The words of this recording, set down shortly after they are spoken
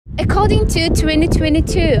According to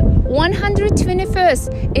 2022,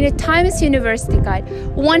 121st in the Times University Guide,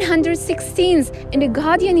 116th in the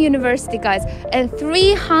Guardian University Guides, and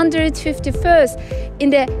 351st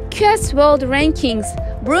in the QS World Rankings.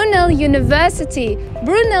 Brunel University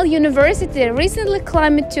recently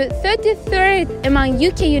climbed to 33rd among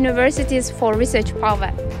UK universities for research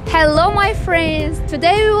power. Hello my friends,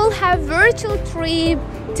 today we will have virtual trip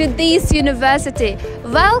to this university.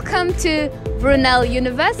 Welcome to Brunel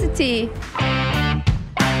University.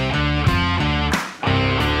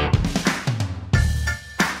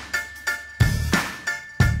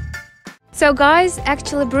 So guys,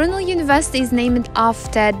 actually Brunel University is named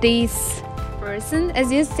after this person.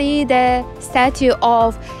 As you see the statue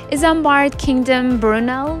of Isambard Kingdom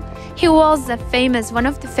Brunel. He was one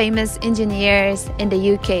of the famous engineers in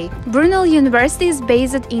the UK. Brunel University is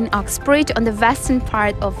based in Oxbridge on the western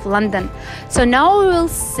part of London. So now we will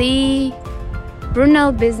see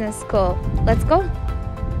Brunel Business School. Let's go.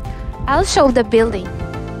 I'll show the building.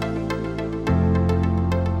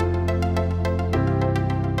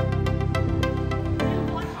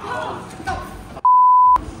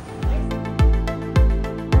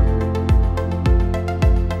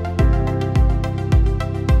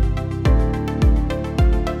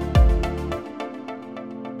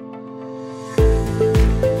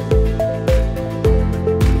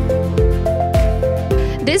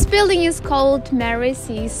 This building is called Mary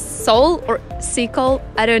Seacole or Seacole,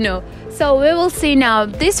 I don't know. So we will see now.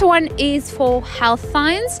 This one is for health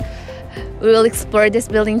science. We will explore this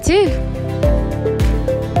building too.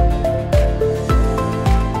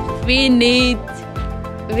 We need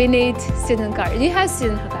student card. Do you have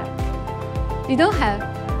student card? You don't have?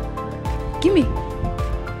 Give me.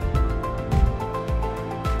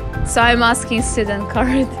 So I'm asking student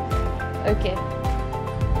card. Okay.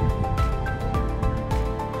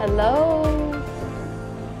 Hello.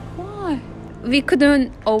 Why? We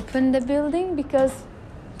couldn't open the building because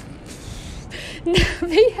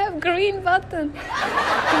we have green button.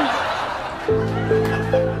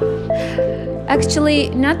 Actually,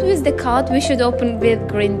 not with the card. We should open with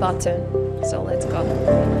green button. So let's go.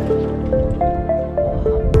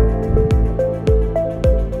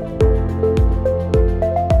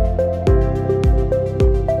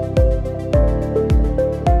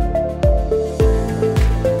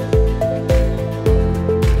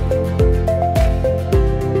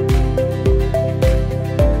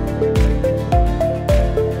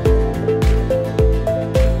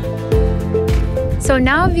 So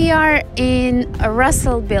now we are in a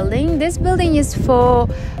Russell building. This building is for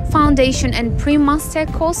foundation and pre-master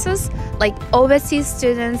courses. Like overseas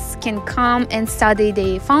students can come and study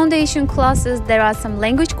the foundation classes. There are some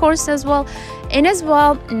language courses as well,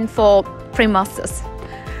 and for pre-masters.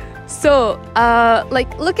 So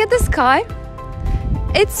like look at the sky.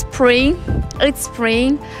 It's spring.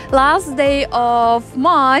 Last day of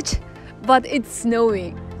March, but it's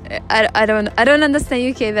snowing. I don't understand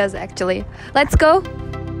UK weather actually. Let's go.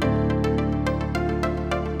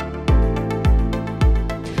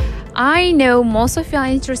 I know most of you are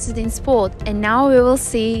interested in sport, and now we will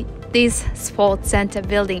see this sports center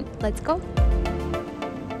building. Let's go.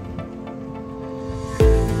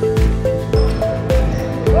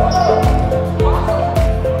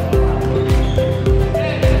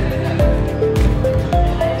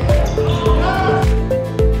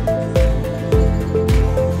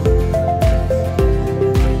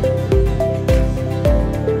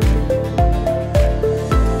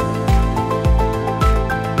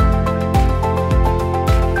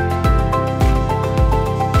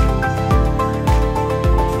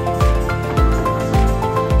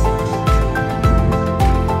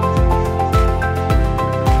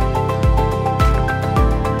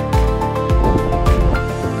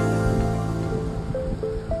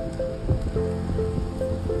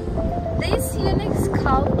 This unique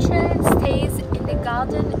sculpture stays in the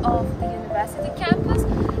garden of the university campus,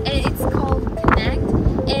 and it's called Connect,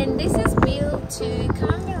 and this is built to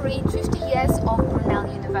commemorate 50 years of Brunel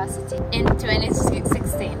University in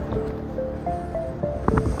 2016.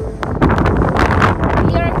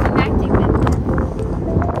 We are connecting with them.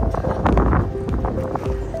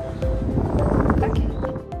 Okay.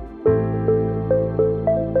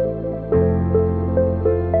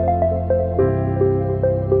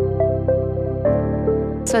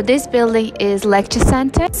 So this building is lecture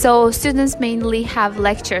center. So students mainly have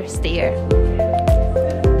lectures there.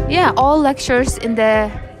 Yeah, all lectures in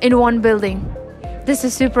one building. This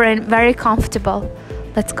is super and very comfortable.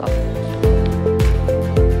 Let's go.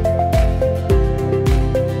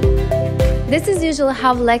 This is usually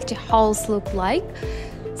how lecture halls look like.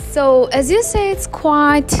 So as you say, it's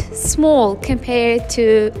quite small compared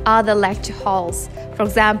to other lecture halls. For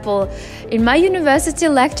example, in my university,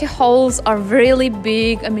 lecture halls are really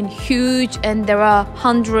big, huge, and there are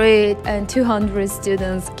 100 and 200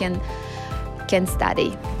 students can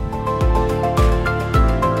study.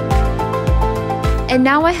 And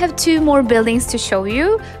now I have two more buildings to show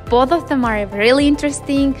you. Both of them are really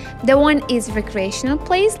interesting. The one is recreational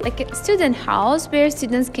place, like a student house where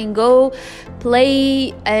students can go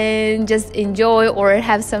play and just enjoy or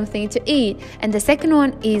have something to eat. And the second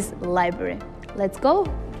one is library. Let's go.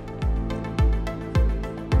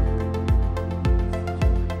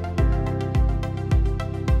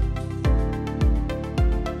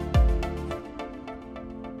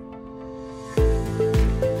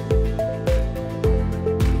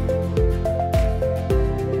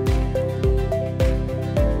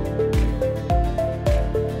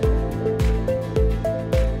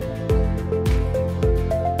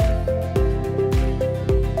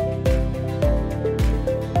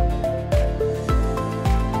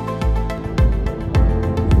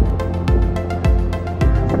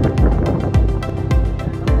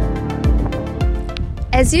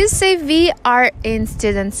 As you say, we are in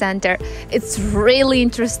student center. It's really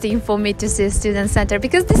interesting for me to see student center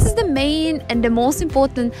because this is the main and the most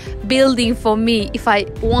important building for me if I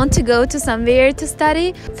want to go to somewhere to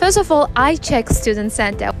study. First of all, I check student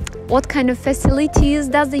center. What kind of facilities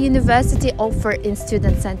does the university offer in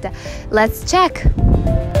student center? Let's check.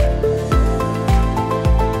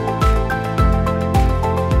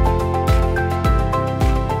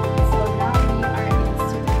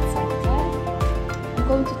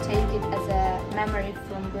 Memory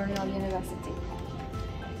from Brunel University.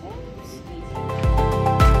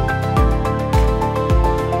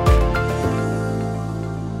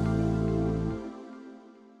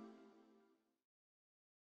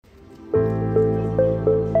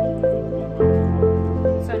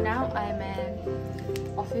 So now I'm an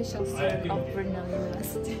official student of Brunel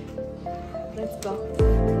University. Let's go.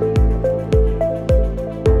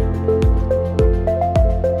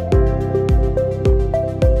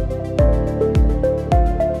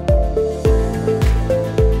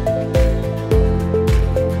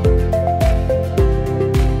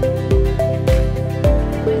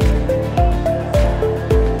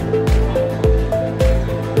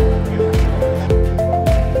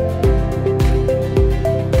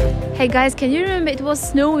 Hey guys, can you remember it was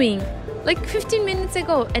snowing like 15 minutes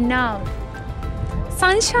ago and now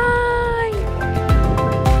sunshine!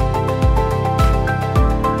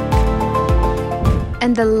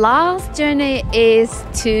 And the last journey is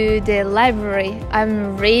to the library.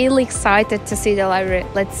 I'm really excited to see the library.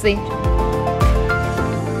 Let's see.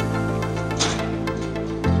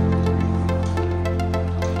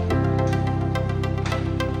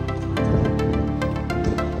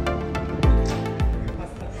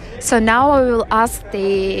 So now I will ask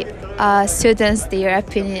the students their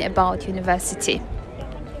opinion about university.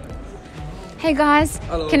 Hey guys,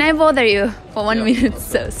 hello. Can I bother you for 1 minute?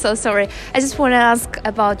 So sorry. I just want to ask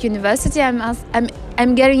about university.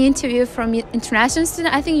 I'm getting interview from international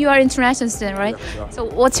student. I think you are international student, right? Yeah. So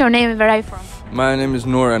what's your name and where are you from? My name is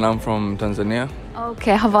Noor and I'm from Tanzania.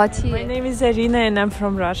 Okay, how about you? My name is Arina and I'm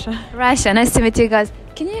from Russia. Russia, nice to meet you guys.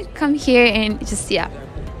 Can you come here and just, yeah.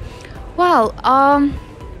 Well,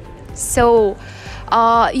 so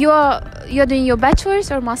you're doing your bachelor's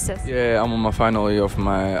or master's? Yeah, I'm on my final year of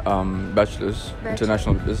my bachelor's,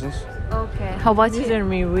 international business. Okay, how about These you? are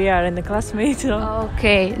me. We are in the classmates.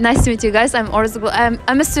 Okay, nice to meet you guys. I'm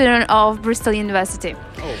a student of Bristol University.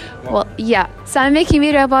 Oh, wow. Well, yeah. So I'm making a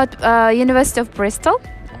video about University of Bristol.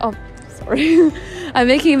 Oh, sorry. I'm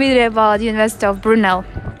making a video about University of Brunel.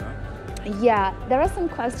 Okay. Yeah, there are some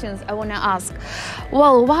questions I want to ask.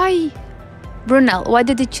 Well, why Brunel? Why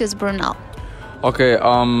did you choose Brunel? Okay,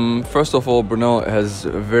 first of all, Brunel has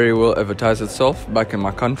very well advertised itself back in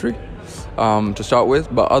my country to start with.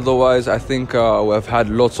 But otherwise, I think we've had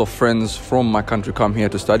lots of friends from my country come here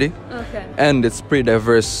to study. Okay. And it's pretty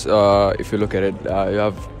diverse if you look at it. You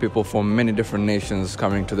have people from many different nations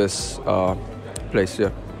coming to this place,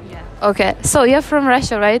 yeah. Okay, so you're from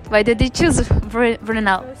Russia, right? Why did you choose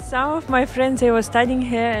Brunel? Some of my friends, they were studying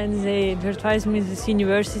here and they advertised me this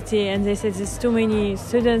university and they said there's too many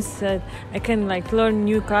students that I can learn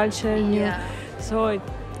new culture, so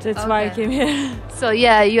that's why I came here. So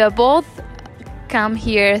yeah, you are both come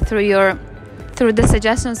here through the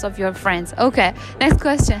suggestions of your friends. Okay, next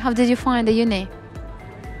question. How did you find the uni?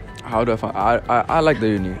 How do I find? I like the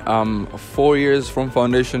uni. 4 years from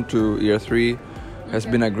foundation to year 3 has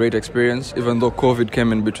been a great experience, even though COVID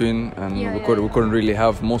came in between and we couldn't really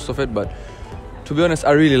have most of it. But to be honest,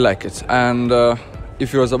 I really like it. And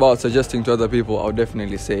if it was about suggesting to other people, I would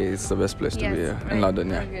definitely say it's the best place to be here in London.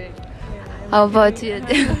 Yeah. Okay. How about you?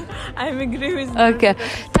 I agree with you. Okay.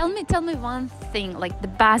 Tell me one thing, like the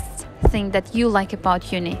best thing that you like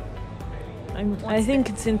about uni. I think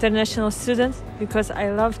it's international students because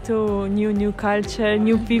I love to new culture,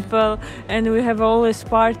 new people, and we have always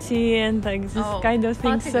party and like this kind of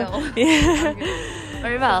thing. So, yeah. Okay.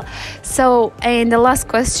 Very well. So, and the last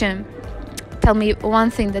question, tell me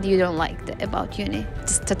one thing that you don't like about uni,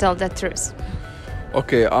 just to tell the truth.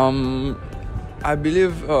 Okay. I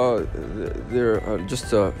believe there are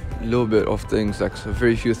just a little bit of things, like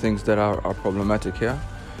very few things that are problematic here.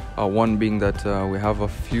 One being that we have a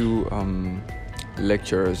few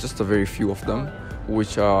lecturers, just a very few of them,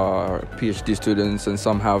 which are PhD students, and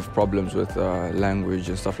some have problems with language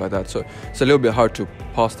and stuff like that. So it's a little bit hard to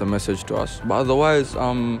pass the message to us. But otherwise,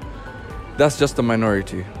 that's just the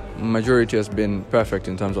minority. Majority has been perfect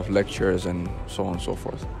in terms of lectures and so on and so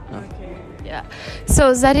forth. Yeah. Okay. Yeah.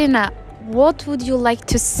 So Zarina, what would you like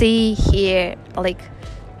to see here? Like,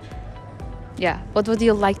 yeah, what would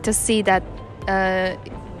you like to see that,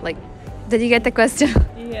 like, did you get the question?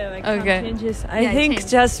 Yeah, like Okay. some changes. I think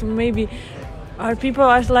just maybe our people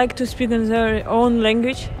are like to speak in their own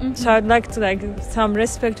language. So I'd like to like some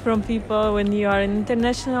respect from people when you are an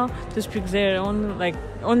international to speak their own, like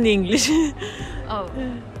only English. Oh.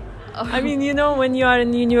 I mean, you know, when you are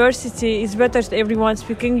in university, it's better that everyone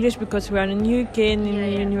speak English because we are in UK and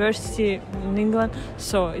in university in England.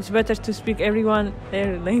 So it's better to speak everyone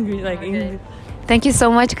their language, like English. Thank you so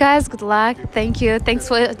much, guys. Good luck. Thank you. Thanks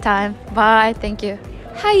for your time. Bye. Thank you.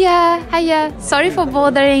 Hiya. Sorry for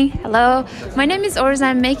bothering. Hello. My name is Orz.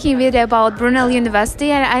 I'm making a video about Brunel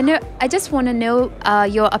University, and I just want to know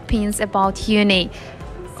your opinions about uni.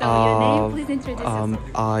 So your name, please introduce yourself.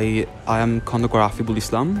 I am Kondogor Afiful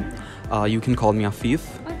Islam. You can call me Afif.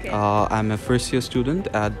 Okay. I'm a first-year student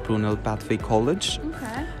at Brunel Pathway College.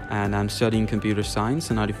 Okay. And I'm studying computer science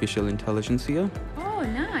and artificial intelligence here. Oh,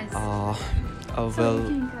 nice.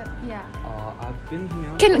 I've been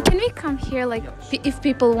here. Can we come here, like, if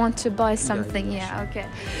people want to buy something? Yeah, okay.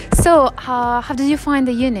 So, how did you find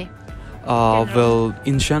the uni? Well,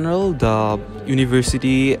 in general, the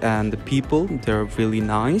university and the people, they're really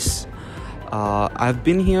nice. I've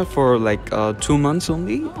been here for like 2 months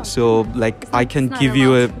only, so like I can give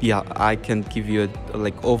you a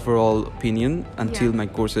like overall opinion until my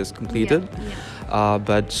course is completed.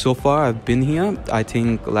 But so far I've been here, I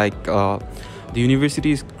think like the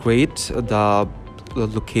university is great, the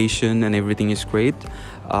location and everything is great.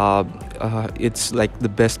 It's like the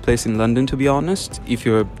best place in London, to be honest, if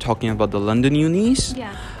you're talking about the London unis.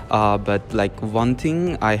 But like one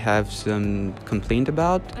thing I have some complaint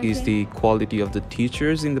about is the quality of the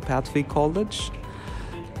teachers in the Pathway College.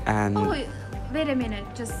 And wait a minute,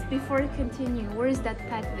 just before you continue, where is that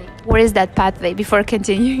pathway? Where is that pathway before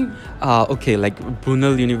continuing? Okay, like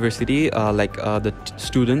Brunel University, the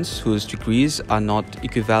students whose degrees are not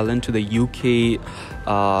equivalent to the UK,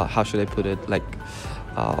 how should I put it, like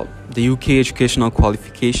the UK educational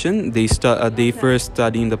qualification. They first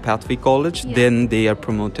study in the Pathway College, then they are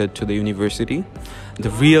promoted to the university, the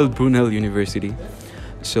real Brunel University.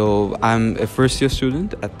 So I'm a first-year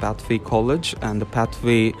student at Pathway College, and the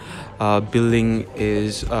Pathway building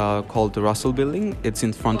is called the Russell Building. It's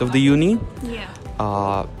in front of the uni.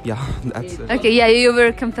 That's it. Okay, you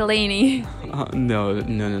were complaining. No.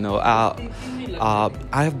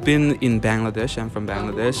 I have been in Bangladesh. I'm from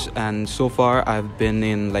Bangladesh, and so far I've been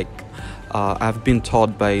in I've been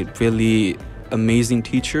taught by really amazing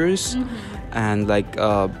teachers, and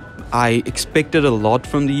I expected a lot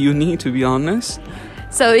from the uni, to be honest.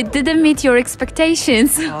 So it didn't meet your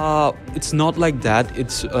expectations. It's not like that.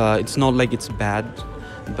 It's not like it's bad,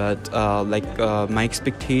 but my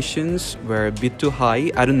expectations were a bit too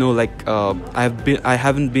high. I don't know. I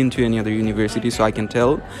haven't been to any other university, so I can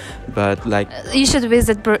tell. But you should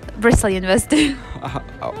visit Bristol University.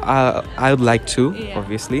 I would like to,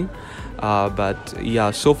 obviously. But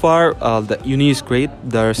yeah, so far the uni is great.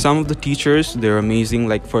 There are some of the teachers, they're amazing.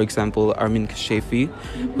 Like for example, Armin Kashefi,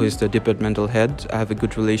 who is the departmental head. I have a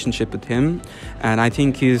good relationship with him, and I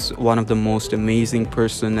think he's one of the most amazing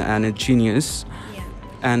person and a genius.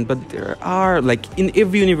 But there are in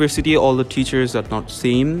every university, all the teachers are not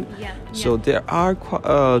same. So there are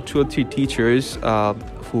 2 or 3 teachers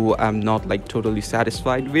who I'm not totally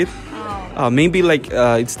satisfied with. Maybe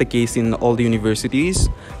it's the case in all the universities.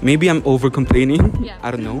 Maybe I'm over complaining. I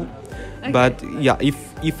don't know. Okay. But yeah,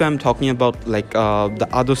 if I'm talking about the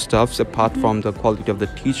other stuffs apart from the quality of the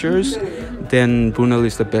teachers, then Brunel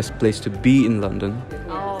is the best place to be in London.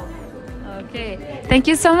 Oh, okay. Thank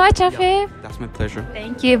you so much, Afif. That's my pleasure.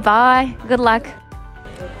 Thank you. Bye. Good luck.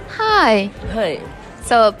 Hi. Hi.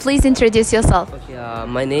 So please introduce yourself. Okay,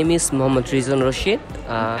 my name is Mohammad Rizwan Rashid.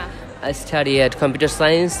 I study at computer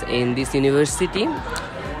science in this university,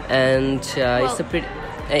 and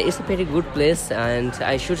it's a pretty good place. And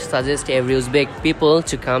I should suggest every Uzbek people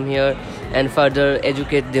to come here and further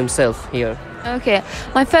educate themselves here. Okay.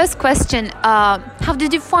 My first question: how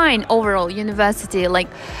did you find overall university? Like,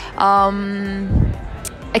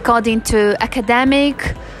 according to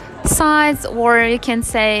academic sides, or you can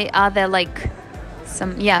say other like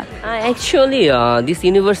some Actually, this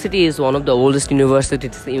university is one of the oldest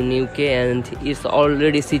universities in UK, and it's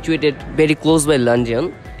already situated very close by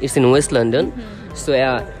London. It's in West London, so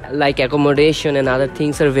like accommodation and other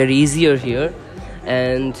things are very easier here.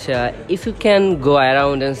 And if you can go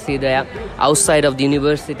around and see the outside of the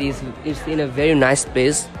university, it's in a very nice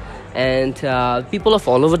place. And people of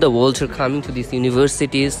all over the world are coming to these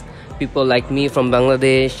universities. People like me from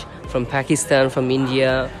Bangladesh, from Pakistan, from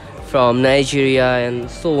India, from Nigeria, and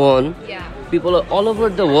so on. People all over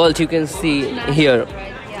the world you can see here.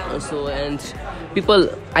 So, and people,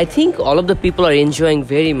 I think all of the people are enjoying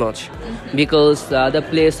very much because the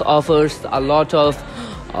place offers a lot of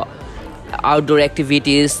outdoor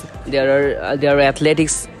activities. There are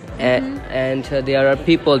athletics, and there are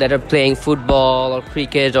people that are playing football or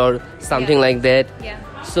cricket or something like that.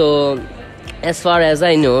 So as far as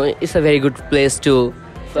I know, it's a very good place to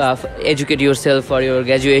educate yourself for your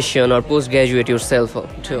graduation or post-graduate yourself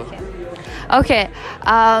too. Okay.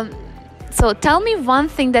 So tell me one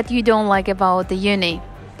thing that you don't like about the uni,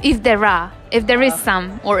 if there is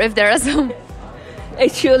some, or if there are some.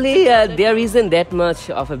 Actually, there isn't that much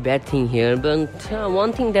of a bad thing here, but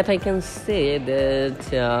one thing that I can say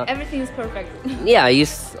that Everything is perfect. yeah,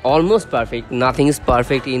 it's almost perfect. Nothing is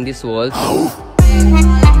perfect in this world.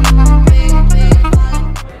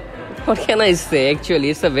 What can I say? Actually,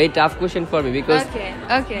 it's a very tough question for me because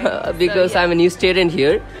because I'm a new student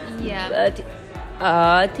here. But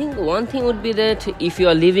I think one thing would be that if you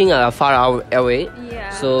are living far away,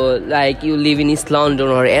 so like you live in East London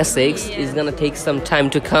or Essex, it's gonna take some time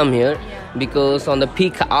to come here because on the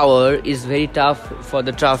peak hour is very tough for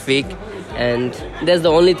the traffic, and that's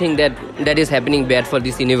the only thing that is happening bad for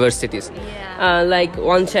these universities. Like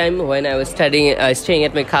one time when I was staying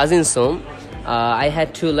at my cousin's home, I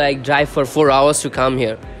had to like drive for 4 hours to come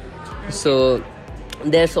here. So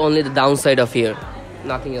that's only the downside of here,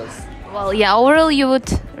 nothing else. Well, overall you would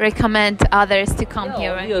recommend others to come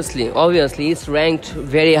here, right? Obviously, it's ranked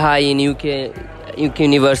very high in UK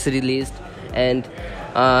university list. And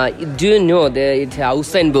do you know that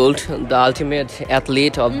Usain Bolt, the ultimate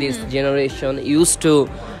athlete of this generation, used to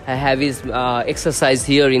have his exercise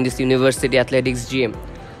here in this university athletics gym.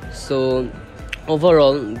 So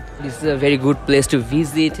overall, this is a very good place to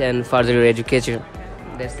visit and further your education.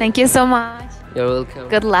 Thank you so much. You're welcome.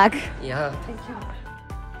 Good luck. Yeah, thank you.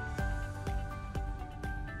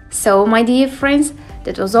 So, my dear friends,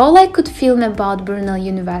 that was all I could film about Brunel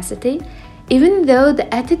University. Even though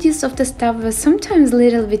the attitudes of the staff were sometimes a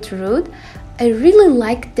little bit rude, I really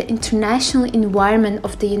liked the international environment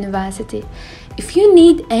of the university. If you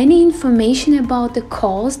need any information about the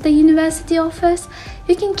course the university offers,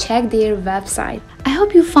 you can check their website. I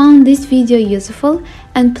hope you found this video useful,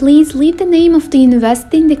 and please leave the name of the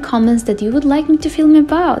university in the comments that you would like me to film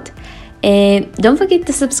about. And don't forget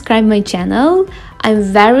to subscribe my channel. I'm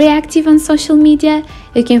very active on social media.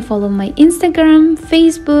 You can follow my Instagram,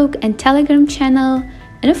 Facebook and Telegram channel,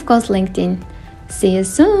 and of course LinkedIn. See you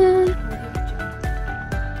soon!